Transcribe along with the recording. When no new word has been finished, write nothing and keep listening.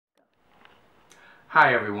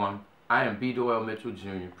Hi everyone, I am B. Doyle Mitchell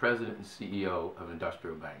Jr., President and CEO of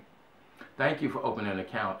Industrial Bank. Thank you for opening an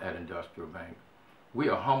account at Industrial Bank. We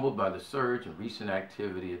are humbled by the surge in recent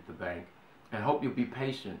activity at the bank and hope you'll be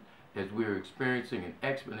patient as we are experiencing an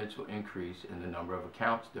exponential increase in the number of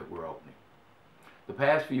accounts that we're opening. The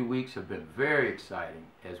past few weeks have been very exciting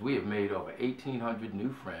as we have made over 1,800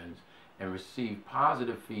 new friends and received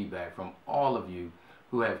positive feedback from all of you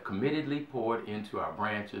who have committedly poured into our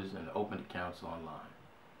branches and opened accounts online.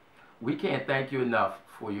 We can't thank you enough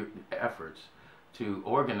for your efforts to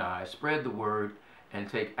organize, spread the word, and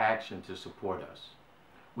take action to support us.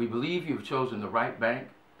 We believe you've chosen the right bank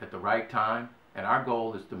at the right time, and our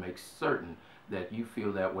goal is to make certain that you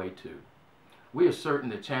feel that way too. We are certain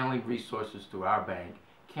that channeling resources through our bank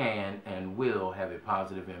can and will have a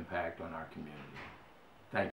positive impact on our community.